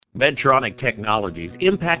Medtronic Technologies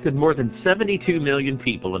impacted more than 72 million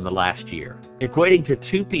people in the last year, equating to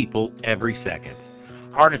 2 people every second.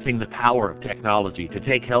 Harnessing the power of technology to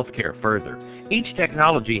take healthcare further, each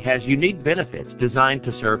technology has unique benefits designed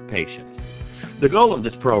to serve patients. The goal of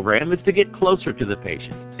this program is to get closer to the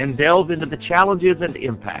patient and delve into the challenges and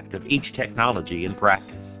impact of each technology in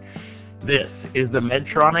practice. This is the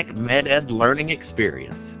Medtronic MedEd Learning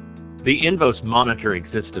Experience. The Invos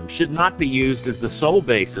monitoring system should not be used as the sole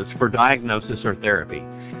basis for diagnosis or therapy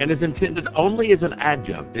and is intended only as an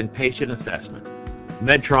adjunct in patient assessment.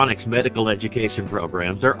 Medtronic's medical education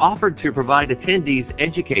programs are offered to provide attendees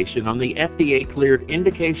education on the FDA-cleared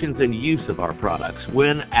indications and use of our products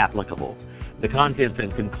when applicable. The contents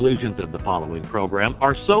and conclusions of the following program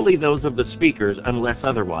are solely those of the speakers unless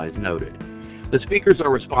otherwise noted. The speakers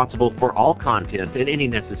are responsible for all content and any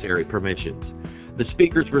necessary permissions. The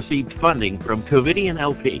speakers received funding from Covidian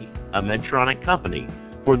LP, a Medtronic company,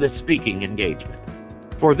 for this speaking engagement.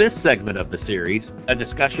 For this segment of the series, a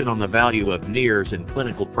discussion on the value of NIRS in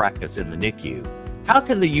clinical practice in the NICU. How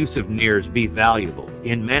can the use of NIRS be valuable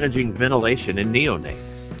in managing ventilation in neonates?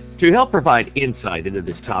 To help provide insight into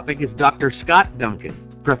this topic is Dr. Scott Duncan,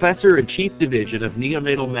 Professor and Chief Division of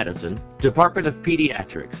Neonatal Medicine, Department of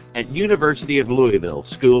Pediatrics at University of Louisville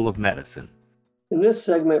School of Medicine. In this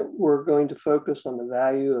segment, we're going to focus on the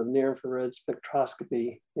value of near-infrared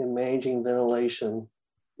spectroscopy in managing ventilation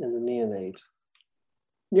in the neonate.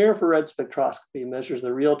 Near-infrared spectroscopy measures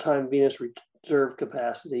the real-time venous reserve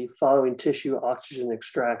capacity following tissue oxygen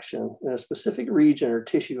extraction in a specific region or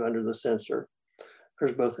tissue under the sensor.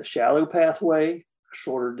 There's both a shallow pathway, a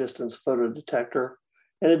shorter distance photodetector,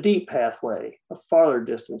 and a deep pathway, a farther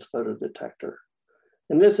distance photodetector.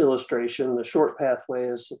 In this illustration, the short pathway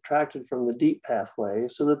is subtracted from the deep pathway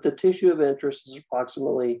so that the tissue of interest is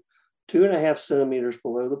approximately 2.5 centimeters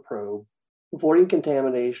below the probe, avoiding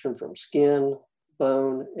contamination from skin,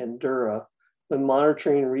 bone, and dura when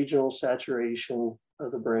monitoring regional saturation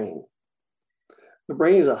of the brain. The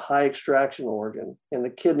brain is a high extraction organ, and the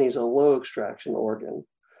kidney is a low extraction organ,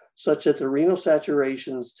 such that the renal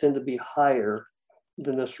saturations tend to be higher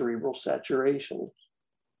than the cerebral saturations.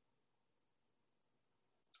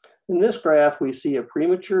 In this graph, we see a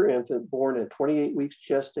premature infant born at 28 weeks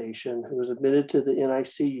gestation who was admitted to the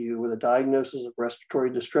NICU with a diagnosis of respiratory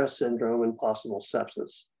distress syndrome and possible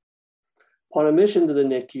sepsis. Upon admission to the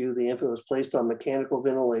NICU, the infant was placed on mechanical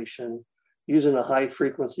ventilation using a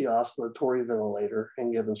high-frequency oscillatory ventilator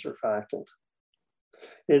and given surfactant.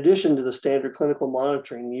 In addition to the standard clinical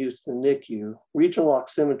monitoring used in the NICU, regional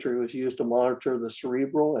oximetry was used to monitor the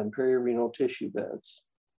cerebral and perirenal tissue beds.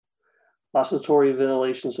 Oscillatory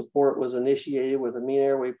ventilation support was initiated with a mean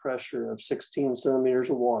airway pressure of 16 centimeters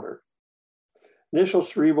of water. Initial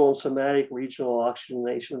cerebral and somatic regional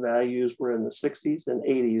oxygenation values were in the 60s and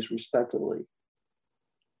 80s, respectively.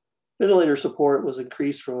 Ventilator support was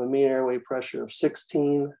increased from a mean airway pressure of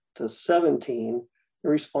 16 to 17 in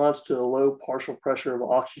response to a low partial pressure of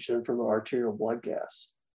oxygen from the arterial blood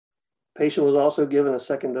gas. The patient was also given a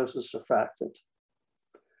second dose of surfactant.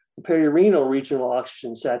 The perirenal regional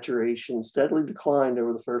oxygen saturation steadily declined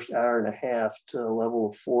over the first hour and a half to a level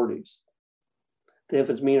of 40s. The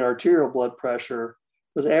infant's mean arterial blood pressure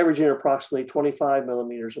was averaging approximately 25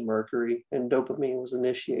 millimeters of mercury, and dopamine was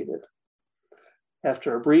initiated.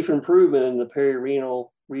 After a brief improvement in the perirenal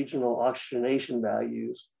regional oxygenation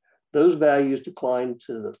values, those values declined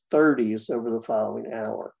to the 30s over the following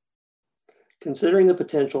hour. Considering the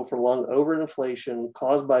potential for lung overinflation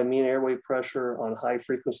caused by mean airway pressure on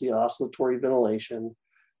high-frequency oscillatory ventilation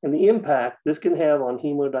and the impact this can have on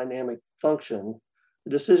hemodynamic function,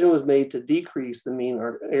 the decision was made to decrease the mean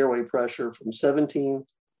airway pressure from 17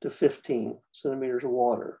 to 15 centimeters of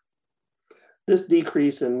water. This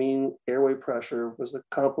decrease in mean airway pressure was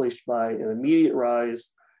accomplished by an immediate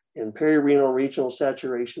rise in perirenal regional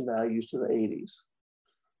saturation values to the 80s.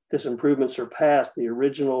 This improvement surpassed the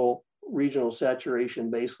original regional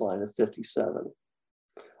saturation baseline of 57.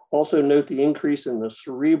 Also note the increase in the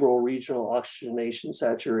cerebral regional oxygenation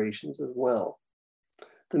saturations as well.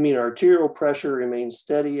 The mean arterial pressure remained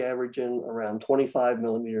steady, averaging around 25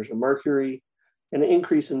 millimeters of mercury, and an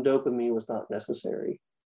increase in dopamine was not necessary.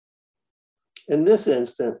 In this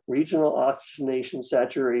instant, regional oxygenation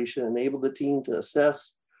saturation enabled the team to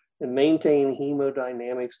assess and maintain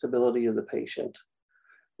hemodynamic stability of the patient.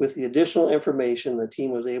 With the additional information, the team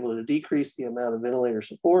was able to decrease the amount of ventilator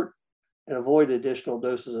support and avoid additional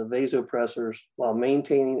doses of vasopressors while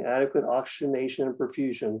maintaining adequate oxygenation and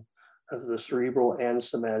perfusion of the cerebral and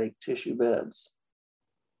somatic tissue beds.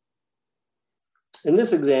 In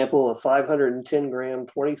this example, a 510-gram,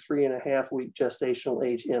 23.5-week gestational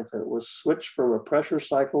age infant was switched from a pressure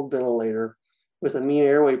cycle ventilator with a mean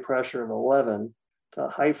airway pressure of 11 to a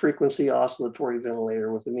high-frequency oscillatory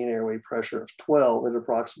ventilator with a mean airway pressure of 12 at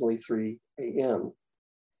approximately 3 a.m.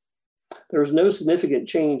 There was no significant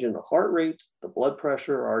change in the heart rate, the blood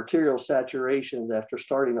pressure, or arterial saturations after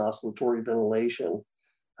starting oscillatory ventilation.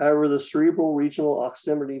 However, the cerebral regional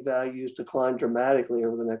oximetry values declined dramatically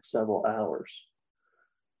over the next several hours.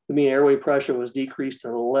 The mean airway pressure was decreased to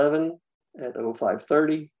 11 at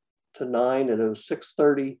 05:30, to 9 at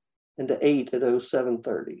 06:30, and to 8 at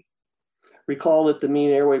 07:30. Recall that the mean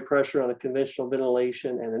airway pressure on the conventional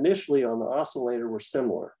ventilation and initially on the oscillator were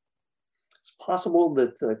similar. It's possible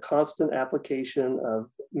that the constant application of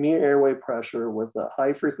mean airway pressure with a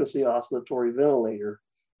high-frequency oscillatory ventilator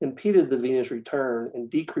impeded the venous return and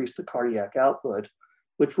decreased the cardiac output,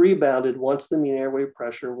 which rebounded once the mean airway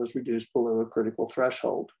pressure was reduced below a critical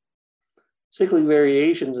threshold. Cyclic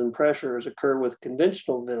variations in pressure as occur with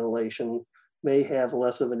conventional ventilation may have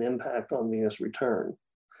less of an impact on venous return.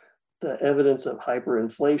 The evidence of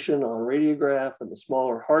hyperinflation on radiograph and the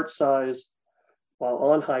smaller heart size while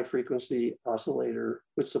on high-frequency oscillator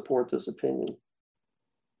would support this opinion.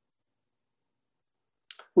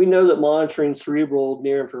 We know that monitoring cerebral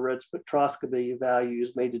near-infrared spectroscopy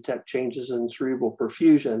values may detect changes in cerebral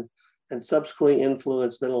perfusion and subsequently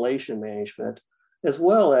influence ventilation management, as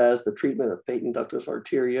well as the treatment of patent ductus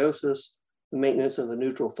arteriosus, the maintenance of a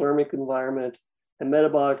neutral thermic environment, and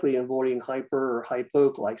metabolically avoiding hyper or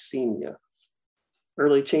hypoglycemia.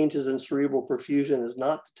 Early changes in cerebral perfusion is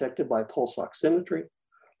not detected by pulse oximetry,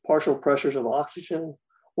 partial pressures of oxygen,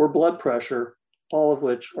 or blood pressure, all of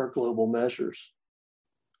which are global measures.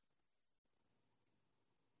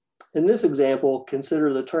 In this example,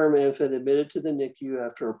 consider the term infant admitted to the NICU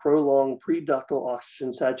after a prolonged preductal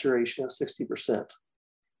oxygen saturation of 60%.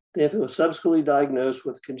 The infant was subsequently diagnosed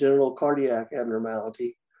with congenital cardiac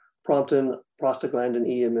abnormality, prompting prostaglandin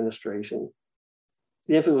E administration.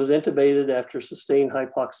 The infant was intubated after sustained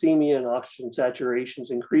hypoxemia and oxygen saturations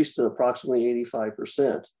increased to approximately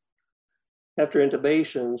 85%. After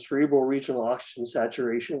intubation, cerebral regional oxygen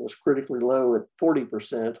saturation was critically low at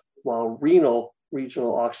 40%, while renal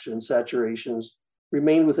regional oxygen saturations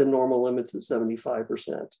remained within normal limits at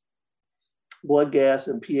 75%. Blood gas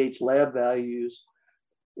and pH lab values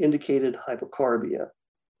indicated hypocarbia.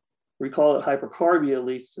 Recall that hypercarbia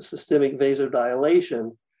leads to systemic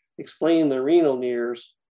vasodilation, explaining the renal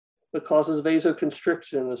NIRS, but causes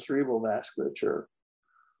vasoconstriction in the cerebral vasculature.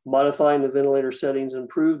 Modifying the ventilator settings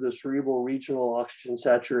improved the cerebral regional oxygen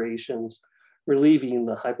saturations, relieving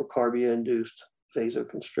the hypocarbia-induced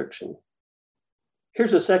vasoconstriction.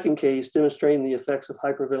 Here's a second case demonstrating the effects of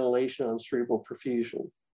hyperventilation on cerebral perfusion.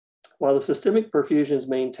 While the systemic perfusion is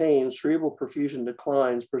maintained, cerebral perfusion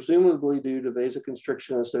declines, presumably due to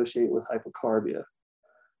vasoconstriction associated with hypocarbia.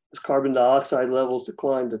 As carbon dioxide levels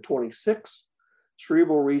declined to 26,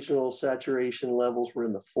 cerebral regional saturation levels were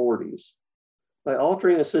in the 40s. By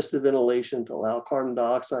altering assisted ventilation to allow carbon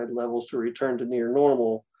dioxide levels to return to near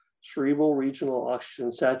normal, cerebral regional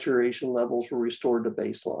oxygen saturation levels were restored to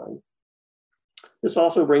baseline. This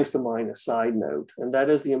also brings to mind a side note, and that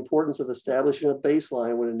is the importance of establishing a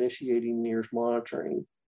baseline when initiating NIRS monitoring.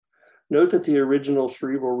 Note that the original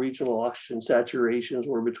cerebral regional oxygen saturations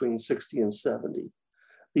were between 60 and 70.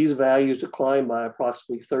 These values declined by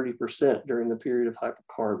approximately 30% during the period of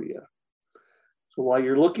hypocarbia. So while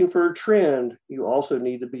you're looking for a trend, you also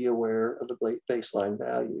need to be aware of the baseline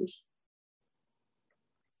values.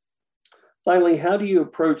 Finally, how do you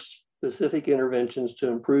approach specific interventions to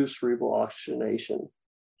improve cerebral oxygenation?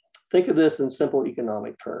 Think of this in simple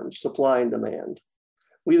economic terms, supply and demand.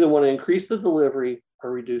 We either want to increase the delivery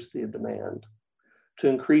or reduce the demand. To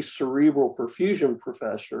increase cerebral perfusion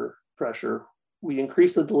pressure, we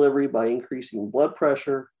increase the delivery by increasing blood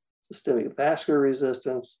pressure, systemic vascular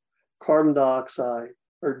resistance, carbon dioxide,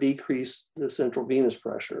 or decrease the central venous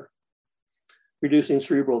pressure. Reducing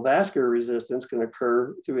cerebral vascular resistance can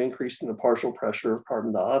occur through increasing the partial pressure of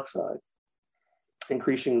carbon dioxide.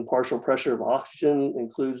 Increasing the partial pressure of oxygen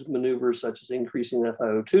includes maneuvers such as increasing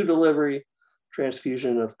FiO2 delivery,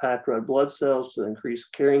 transfusion of packed red blood cells to increase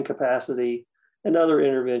carrying capacity, and other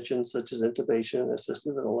interventions such as intubation and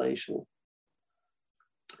assisted ventilation.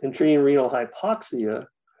 In treating renal hypoxia,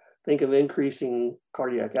 think of increasing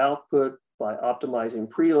cardiac output by optimizing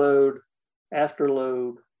preload,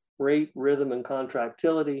 afterload, rate, rhythm, and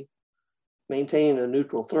contractility, maintaining a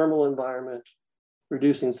neutral thermal environment,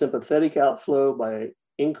 reducing sympathetic outflow by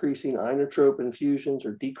increasing inotrope infusions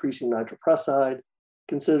or decreasing nitroprusside.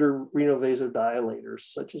 Consider renal vasodilators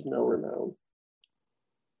such as milrinone.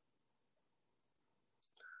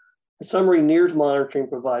 In summary, NIRS monitoring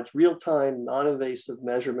provides real-time, non-invasive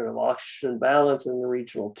measurement of oxygen balance in the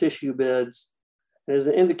regional tissue beds and is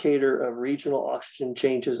an indicator of regional oxygen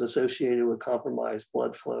changes associated with compromised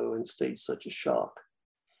blood flow in states such as shock.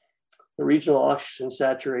 The regional oxygen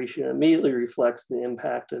saturation immediately reflects the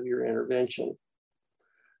impact of your intervention.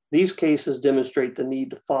 These cases demonstrate the need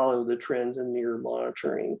to follow the trends in NIRS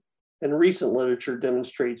monitoring, and recent literature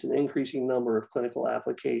demonstrates an increasing number of clinical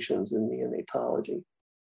applications in neonatology.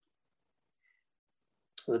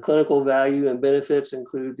 The clinical value and benefits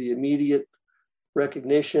include the immediate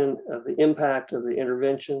recognition of the impact of the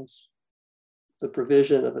interventions, the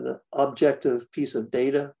provision of an objective piece of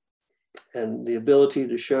data, and the ability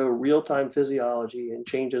to show real-time physiology and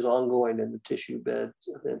changes ongoing in the tissue beds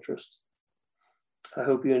of interest. I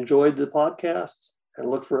hope you enjoyed the podcast and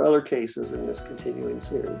look for other cases in this continuing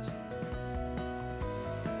series.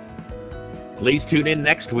 Please tune in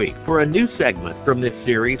next week for a new segment from this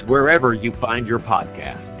series wherever you find your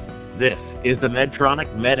podcast. This is the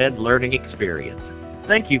Medtronic MedEd Learning Experience.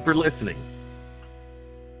 Thank you for listening.